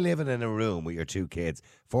 imagine living in a room with your 2 kids,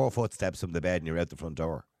 4 footsteps from the bed and you're out the front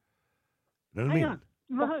door. You know what I mean?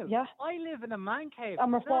 No, yeah. I live in a man cave.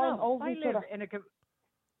 And we're falling over each other.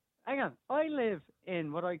 Hang on. I live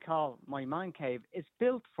in what I call my man cave. It's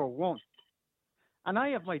built for one. And I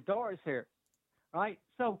have my doors here, right?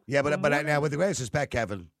 So yeah, but now, with the greatest respect,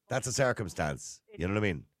 Kevin, that's a circumstance. You know what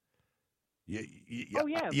I mean?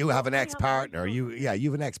 You have an ex-partner. You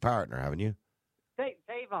have an ex-partner, haven't you? They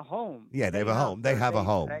have a home. Yeah, they have a home. They have a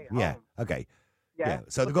home. Yeah, okay. Yeah.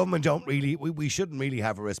 So the government don't really, we shouldn't really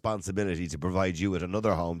have a responsibility to provide you with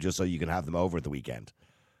another home just so you can have them over at the weekend.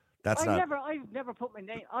 I've never put my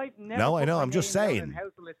name. I've never. No, I know. I'm just saying.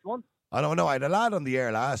 I don't know. I had a lad on the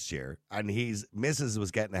air last year, and his missus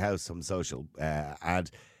was getting a house from social,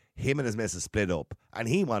 and him and his missus split up, and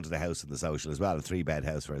he wanted a house in the social as well, a 3-bed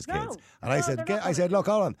house for his kids. And I said, look,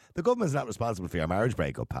 hold on, the government's not responsible for your marriage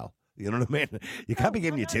breakup, pal. You know what I mean? You can't be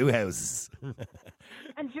giving you 2 houses.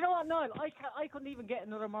 And do you know what, Niall? I couldn't even get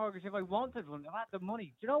another mortgage if I wanted one. I had the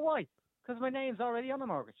money. Do you know why? Because my name's already on the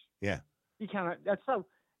mortgage. Yeah. You cannot. So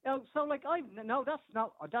So like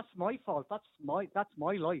that's my fault. That's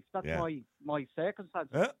my life. That's Yeah. my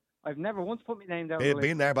circumstances. Yeah. I've never once put my name down.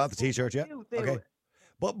 Been there, bought the T-shirt, yeah. Do Okay. it.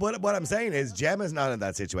 But what I'm saying is, Gemma's not in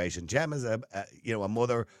that situation. Gemma's a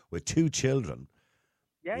mother with 2 children,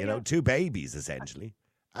 Yeah, two babies essentially,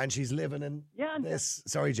 and she's living in Yeah, and this.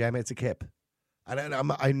 Sorry, Gemma, it's a kip. And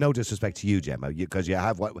I no disrespect to you, Gemma, because you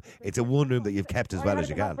have it's a one room that you've kept as well as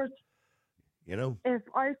you can. You know. If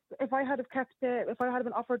I had have kept if I had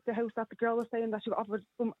been offered the house that the girl was saying that she got offered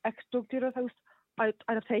some ex-drug house, I'd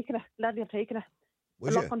have taken it. Gladly have taken it.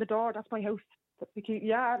 Would Lock you? on the door. That's my house.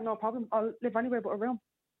 Yeah, no problem. I'll live anywhere but a room.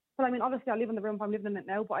 Well, I mean, obviously I live in the room. I'm living in it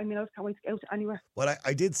now, but I mean, I just can't wait to get out anywhere. Well,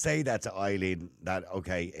 I did say that to Eileen that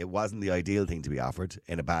okay, it wasn't the ideal thing to be offered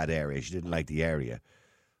in a bad area. She didn't like the area,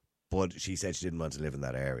 but she said she didn't want to live in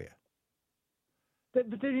that area. But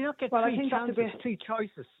did you not get Well, I three think that's a chances, bit- 3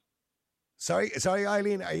 choices? Sorry,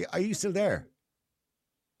 Eileen, are you still there?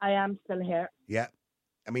 I am still here. Yeah.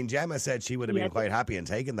 I mean, Gemma said she would have been Yes. quite happy in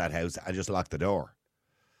taking that house and just locked the door.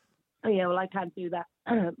 Yeah, well, I can't do that.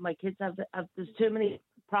 My kids have there's too many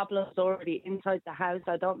problems already inside the house.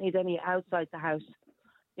 I don't need any outside the house.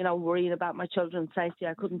 You know, worrying about my children's safety.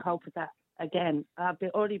 I couldn't cope with that again.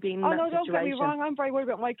 already been in Oh that no, don't get me situation. wrong. I'm very worried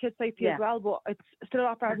about my kids' safety Yeah. as well, but it's still a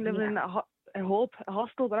lot better than living Yeah. in a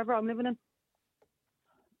hostel, whatever I'm living in.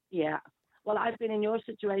 Yeah. Well, I've been in your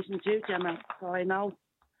situation too, Gemma, so I know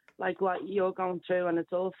like what you're going through, and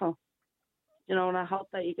it's awful. You know, and I hope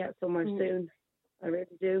that you get somewhere soon. I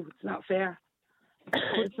really do. It's not fair.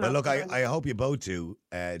 It's Well, not look, fair. I hope you both do,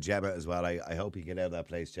 Gemma, as well. I hope you get out of that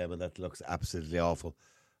place, Gemma. That looks absolutely awful.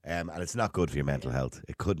 And it's not good for your mental health.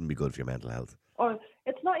 It couldn't be good for your mental health. Or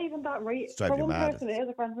it's not even that right. It's driving For you one mad. person, it is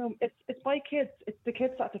a grand room. It's my kids. It's the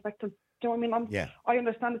kids that's affecting. Do you know what I mean? Yeah. I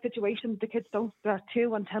understand the situation. The kids don't. They're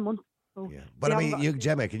 2 and 10 months. So Yeah. But they I mean, haven't got-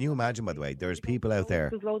 Gemma, can you imagine, by the way, there's people out there,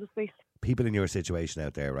 There's loads of space. people in your situation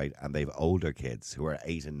out there, right? And they've older kids who are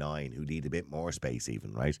 8 and 9 who need a bit more space,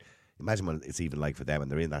 even, right? Imagine what it's even like for them,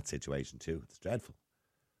 and they're in that situation too. It's dreadful.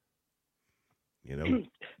 You know?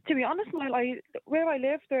 To be honest, where I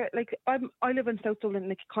live, I live in South Dublin,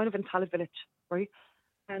 like kind of in Tala Village, right?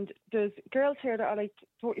 And there's girls here that are like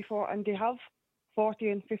 34, and they have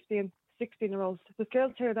 14, 15, 16-year-olds. There's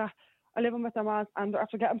girls here that are living with their moms, and they're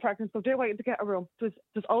after getting pregnant, so they're waiting to get a room. There's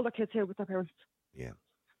older kids here with their parents. Yeah.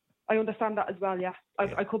 I understand that as well. Yeah,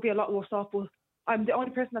 I could be a lot worse off, but I'm the only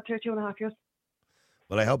person that's here 2.5 years.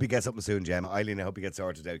 Well, I hope you get something soon, Gemma. Eileen, I hope you get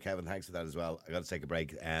sorted out. Kevin, thanks for that as well. I got to take a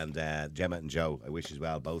break. And Gemma and Joe, I wish you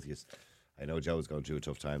well, both of you. I know Joe's going through a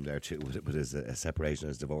tough time there too with his separation,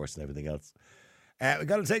 his divorce and everything else. We've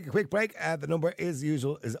got to take a quick break. The number, as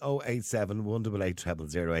usual, is 087 188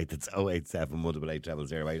 0008. That's 087 188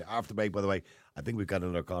 0008. After the break, by the way, I think we've got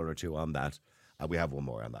another caller or two on that. And we have one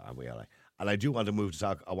more on that, haven't we, Ally? And I do want to move to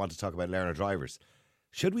talk. I want to talk about learner drivers.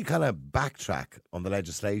 Should we kind of backtrack on the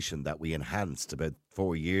legislation that we enhanced about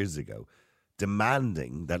 4 years ago,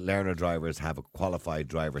 demanding that learner drivers have a qualified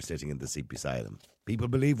driver sitting in the seat beside them? People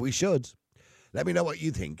believe we should. Let me know what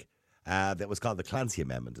you think. That was called the Clancy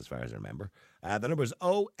Amendment, as far as I remember. The number is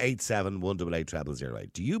 087 188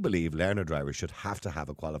 0008. Do you believe learner drivers should have to have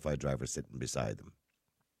a qualified driver sitting beside them?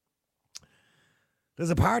 There's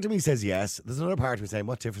a part of me says yes. There's another part of me saying,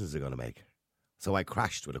 what difference is it going to make? So I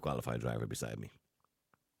crashed with a qualified driver beside me.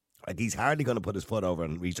 Like, he's hardly going to put his foot over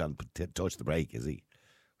and reach on to touch the brake, is he?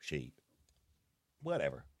 She.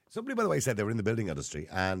 Whatever. Somebody, by the way, said they were in the building industry,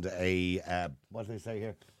 and what do they say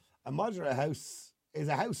here? A modular house is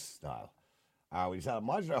a house style. We said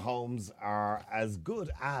modular homes are as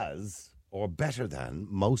good as or better than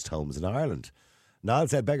most homes in Ireland. Niall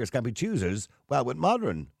said beggars can't be choosers. Well, with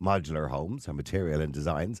modern modular homes and material and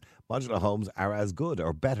designs, modular homes are as good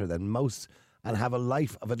or better than most and have a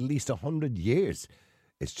life of at least 100 years.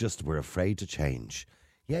 It's just we're afraid to change.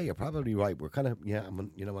 Yeah, you're probably right. We're kind of,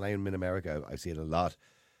 when I'm in America, I see it a lot.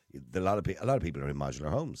 A lot of people are in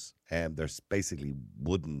modular homes. They're basically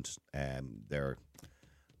they're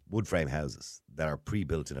wood frame houses that are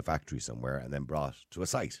pre-built in a factory somewhere and then brought to a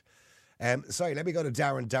site. Sorry, let me go to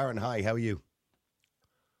Darren. Darren, hi, how are you?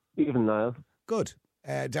 Even Niall. Good.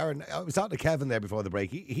 Darren, I was talking to Kevin there before the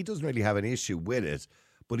break. He doesn't really have an issue with it,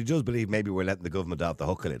 but he does believe maybe we're letting the government off the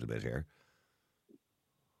hook a little bit here.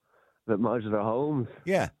 The modular homes.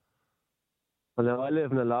 Yeah. Well, now I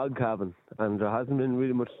live in a log cabin, and there hasn't been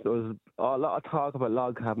really much. There was a lot of talk about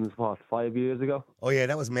log cabins, 5 years ago? Oh, yeah,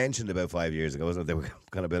 that was mentioned about 5 years ago, wasn't it? They were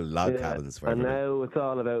going to build log cabins for everyone. And now it's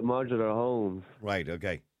all about modular homes. Right,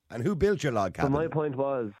 okay. And who built your log cabin? So my point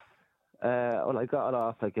was, I got it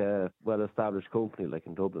off like a well-established company, like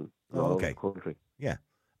in Dublin, all over the country. Yeah.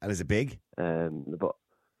 And is it big? But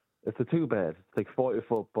It's a 2-bed. It's like 40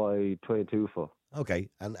 foot by 22 foot. Okay,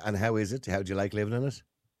 and how is it? How do you like living in it?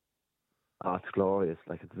 Oh, it's glorious.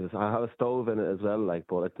 Like I have a stove in it as well. Like,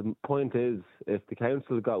 but like, the point is, if the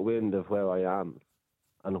council got wind of where I am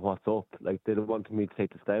and what's up, like they don't want me to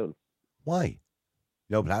take this down. Why?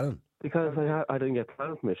 No planning? Because I didn't get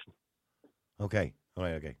planning permission. Okay, all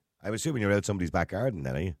right, okay. I'm assuming you're out somebody's back garden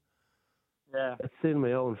then, are you? Yeah. It's in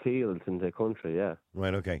my own fields in the country, yeah.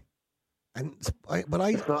 Right, okay. And It's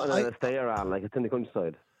not in a stay around, like it's in the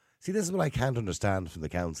countryside. See, this is what I can't understand from the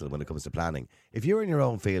council when it comes to planning. If you're in your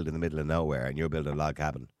own field in the middle of nowhere and you're building a log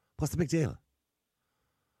cabin, what's the big deal?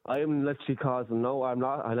 I'm literally causing I'm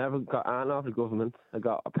not. I never got an off the government. I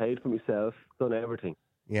paid for myself, done everything.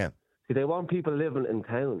 Yeah. See, they want people living in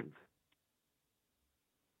towns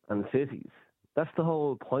and cities. That's the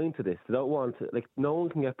whole point of this. They don't want to, like, no one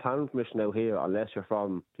can get planning permission out here unless you're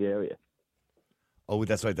from the area. Oh,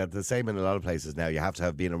 that's right. That's the same in a lot of places now. You have to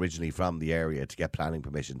have been originally from the area to get planning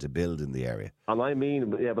permission to build in the area. And I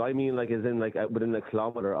mean like as in like within a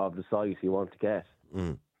kilometre of the site you want to get.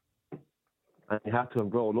 Mm. And you have to have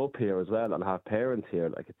grown up here as well and have parents here.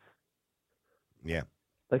 Like it's Yeah.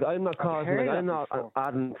 like I'm not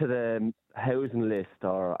adding to the housing list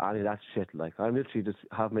or any of that shit. Like I'm literally just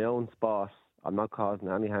have my own spot. I'm not causing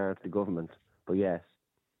any harm to the government. But yes,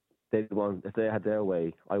 if they had their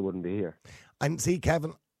way, I wouldn't be here. And see,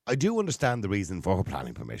 Kevin, I do understand the reason for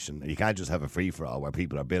planning permission. You can't just have a free-for-all where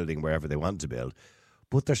people are building wherever they want to build.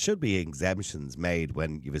 But there should be exemptions made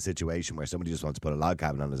when you have a situation where somebody just wants to put a log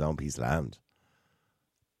cabin on his own piece of land.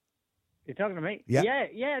 You're talking to me? Yeah.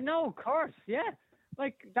 Yeah, no, of course, yeah.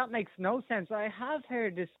 Like, that makes no sense. I have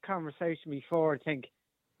heard this conversation before, I think,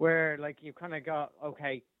 where, like, you kind of got,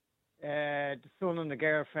 okay, the son and the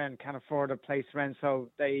girlfriend can't afford a place rent, so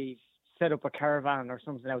they set up a caravan or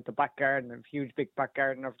something out the back garden, a huge big back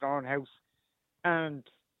garden of their own house, and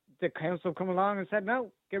the council come along and said,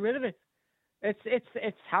 no, get rid of it.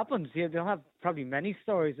 It's happened. You'll have probably many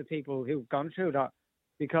stories of people who've gone through that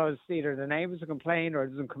because either the neighbours have complained or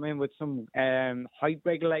it doesn't come in with some height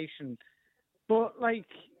regulation. But like,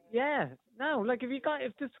 yeah, no, like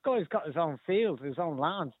if this guy's got his own field, his own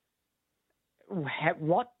land,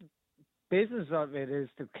 what business of it is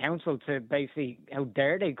the council to basically, how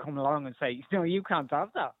dare they come along and say, no, you can't have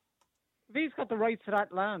that. If he's got the rights to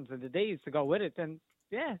that land and the deeds to go with it, then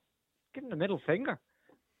yeah, give him the middle finger.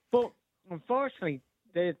 But unfortunately,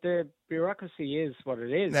 the bureaucracy is what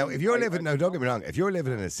it is. Now, if you're living, now don't get me wrong, if you're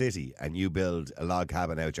living in a city and you build a log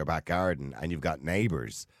cabin out your back garden and you've got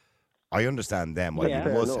neighbours, I understand them. Well, Yeah.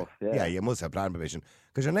 you must, Fair enough, yeah. you must have planning permission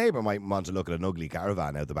because your neighbour might want to look at an ugly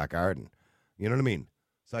caravan out the back garden. You know what I mean?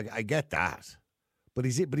 So I get that, but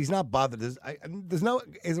he's not bothered. Is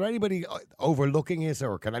there anybody overlooking it,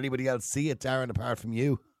 or can anybody else see it, Darren, apart from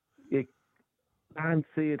you? You can't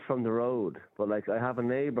see it from the road, but like I have a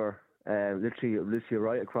neighbour, literally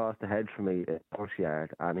right across the hedge from me, in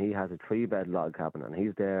Yard, and he has a 3-bed log cabin, and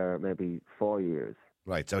he's there maybe 4 years.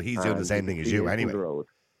 Right, so he's doing the same thing as you, anyway. The road.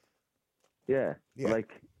 Yeah, like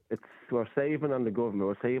we're saving on the government.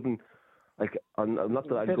 We're saving. Like, not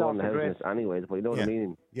that I'd go on the housing anyways, but you know what I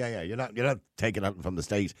mean? Yeah, you're not taking out from the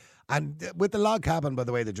state. And with the log cabin, by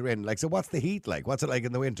the way, that you're in, like, so what's the heat like? What's it like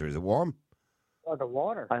in the winter? Is it warm? Or the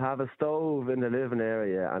water? I have a stove in the living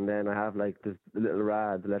area, and then I have, like, the little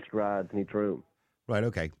electric rads in each room. Right,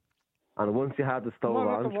 okay. And once you have the stove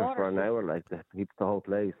on for an hour, like, it heats the whole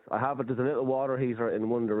place. There's a little water heater in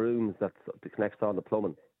one of the rooms that connects to all the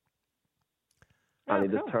plumbing.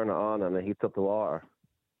 And you just turn it on, and it heats up the water.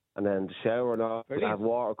 And then the shower and all, I have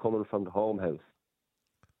water coming from the home house.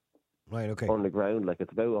 Right, okay. On the ground, like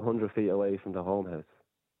it's about 100 feet away from the home house.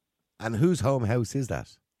 And whose home house is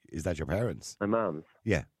that? Is that your parents'? My mum's.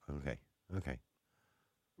 Yeah, okay.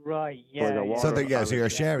 Right, yeah. So you're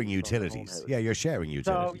sharing utilities. Yeah, you're sharing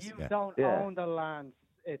utilities. So you don't own the land,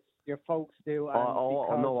 it's your folks do.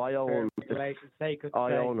 And no, I own.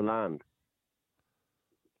 I own the land.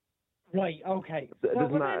 Right, okay. It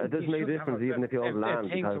doesn't matter. It doesn't make a difference even if you own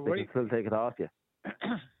land because they can still take it off you.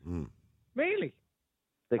 Really?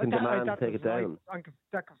 They can demand to take it down.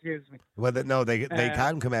 That confused me. Well, they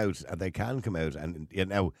can come out and they can come out and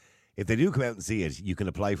if they do come out and see it, you can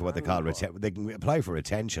apply for what they call they can apply for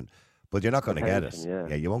retention, but you're not going to get it.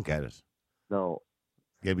 Yeah, you won't get it. No.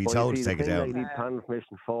 You'll be told to take it down. The thing that you need planning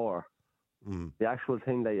permission for, the actual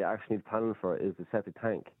thing that you actually need planning for is the septic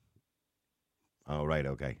tank. Oh, right,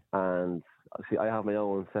 okay. And see, I have my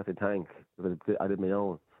own septic tank. I did my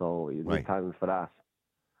own, so you need plans for that.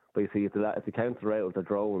 But you see, if the council are out with the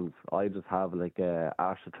drones, I just have like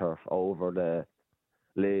astroturf over the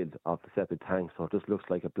lid of the septic tank, so it just looks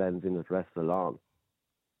like it blends in with the rest of the lawn.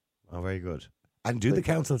 Oh, very good. And do the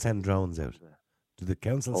council send drones out? Do the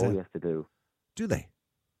council send? Oh, yes, they do. Do they?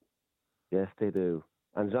 Yes, they do.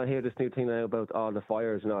 And did I hear this new thing now about all the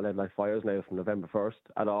fires? You're not allowed to light fires now from November 1st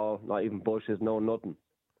at all. Not even bushes, no nothing.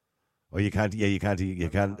 Oh, you can't. Yeah, you can't.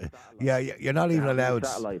 Yeah, you're not even allowed.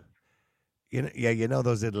 Satellite. You know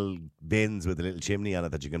those little bins with a little chimney on it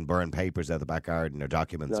that you can burn papers out the back garden or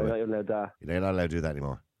documents. No, with. you're not even allowed that. You're not allowed to do that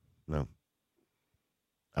anymore. No.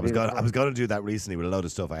 I was going to do that recently with a load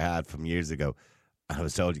of stuff I had from years ago, and I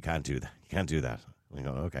was told you can't do that. You can't do that. I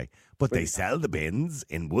go, okay, but they sell the bins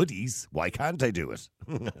in Woodies. Why can't I do it?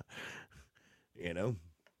 You know.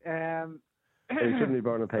 You shouldn't be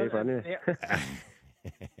burning paper anyway.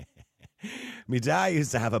 My dad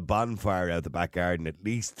used to have a bonfire out the back garden at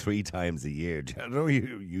least 3 times a year. I don't know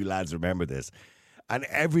you lads remember this. And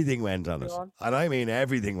everything went on it. And I mean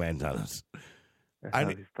everything went on it.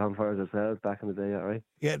 And bonfires ourselves back in the day, right?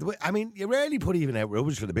 Yeah, I mean, you rarely put even out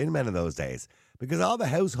rubbish for the bin men in those days because all the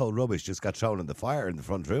household rubbish just got thrown in the fire in the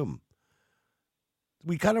front room.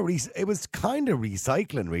 We kind of it was kind of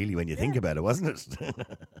recycling, really, when you think about it, wasn't it?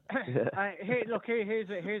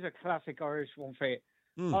 Here's a classic Irish one for you.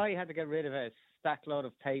 I had to get rid of a stack load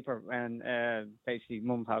of paper when basically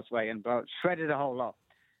Mum passed away and shredded a whole lot.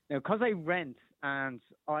 Now, because I rent and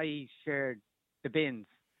I shared the bins,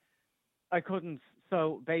 I couldn't.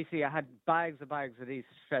 So basically, I had bags of these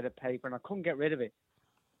shredded paper, and I couldn't get rid of it.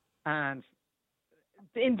 And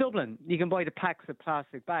in Dublin, you can buy the packs of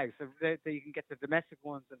plastic bags. So you can get the domestic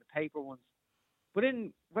ones and the paper ones. But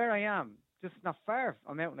in where I am, just not far.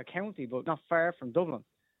 I'm out in the county, but not far from Dublin,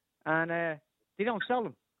 and they don't sell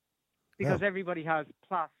them because everybody has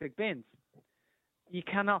plastic bins. You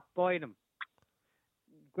cannot buy them.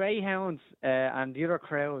 Greyhounds and the other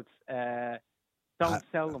crowds don't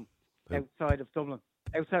sell them. Outside of Dublin,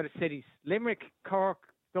 outside of cities. Limerick,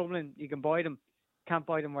 Cork, Dublin, you can buy them. Can't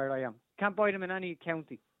buy them where I am. Can't buy them in any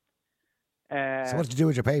county. So what did you do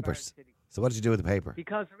with your papers? So what did you do with the paper?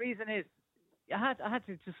 Because the reason is, I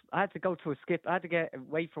had to go to a skip. I had to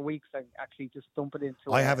wait for weeks and actually just dump it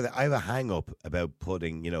into. I have a hang up about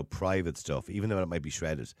putting private stuff, even though it might be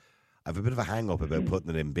shredded. I have a bit of a hang up about putting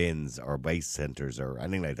it in bins or waste centres or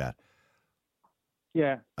anything like that.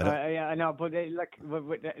 Yeah, I know, but I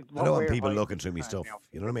don't want people looking through me stuff.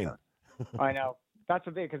 You know what I mean? I know. That's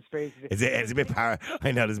a bit conspiracy. It's a bit I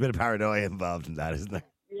know there's a bit of paranoia involved in that, isn't there?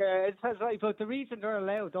 Yeah, it's right. But the reason they're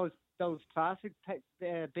allowed those plastic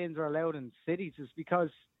bins are allowed in cities is because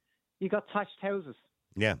you got thatched houses.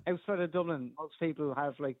 Yeah. Outside of Dublin, most people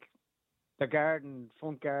have like the garden,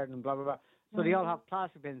 front garden, blah blah blah. So they all have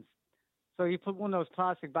plastic bins. So you put one of those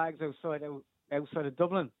plastic bags outside of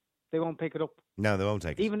Dublin, they won't pick it up. No, they won't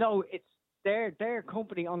take it. Even though it's their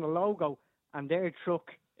company on the logo and their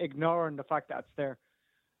truck ignoring the fact that it's there.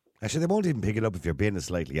 Actually, they won't even pick it up if your bin is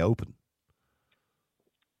slightly open.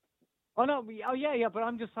 Oh, no. Oh, yeah, but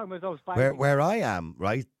I'm just talking about those bags. Where I am,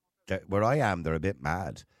 right? Where I am, they're a bit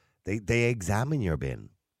mad. They examine your bin.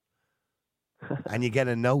 And you get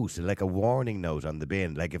a note, like a warning note on the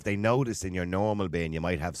bin. Like if they notice in your normal bin, you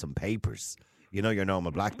might have some papers. You know your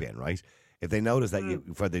normal black bin, right? If they notice that you,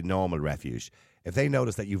 for the normal refuge, if they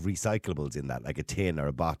notice that you've recyclables in that, like a tin or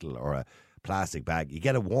a bottle or a plastic bag, you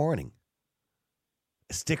get a warning.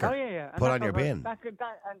 A sticker put on your bin.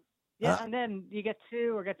 And then you get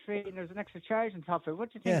 2 or get 3 and there's an extra charge on top of it.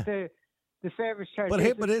 What do you think the service charge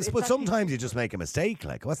is? But sometimes you just make a mistake.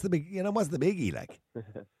 Like, what's the biggie, like? You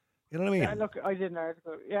know what I mean? Yeah, look, I did an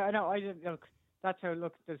article. Yeah, I know. I didn't look. That's how.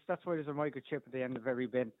 Look, that's why there's a microchip at the end of every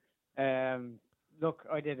bin. Look,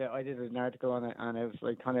 I did an article on it, and it was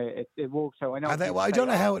like kind of it works out. I know. I don't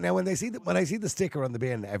know how. Now, when I see the sticker on the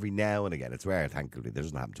bin every now and again, it's rare. Thankfully, it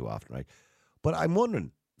doesn't happen too often, right? But I'm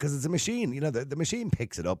wondering because it's a machine. The machine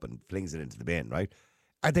picks it up and flings it into the bin, right?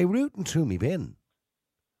 Are they rooting through me bin?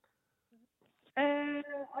 I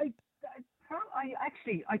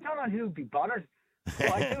don't know who'd be bothered.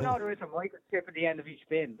 But I do know there is a microchip at the end of each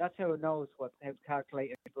bin. That's how it knows how to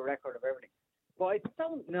calculate a record of everything. But I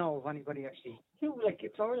don't know if anybody actually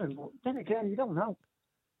it's Ireland. But then again, you don't know.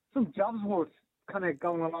 Some jobs worth kind of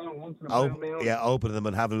going along once in a while. Yeah, open them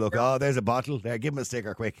and have a look. Yeah. Oh, there's a bottle. There, give them a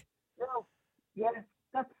sticker quick.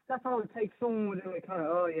 That's all it takes. Someone would kind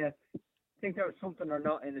of think there's something or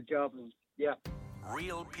not in the job. And,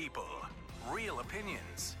 Real people, real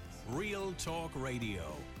opinions, Real Talk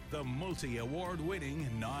Radio. The multi-award winning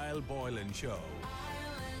Niall Boylan Show.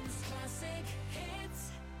 Ireland's classic hits.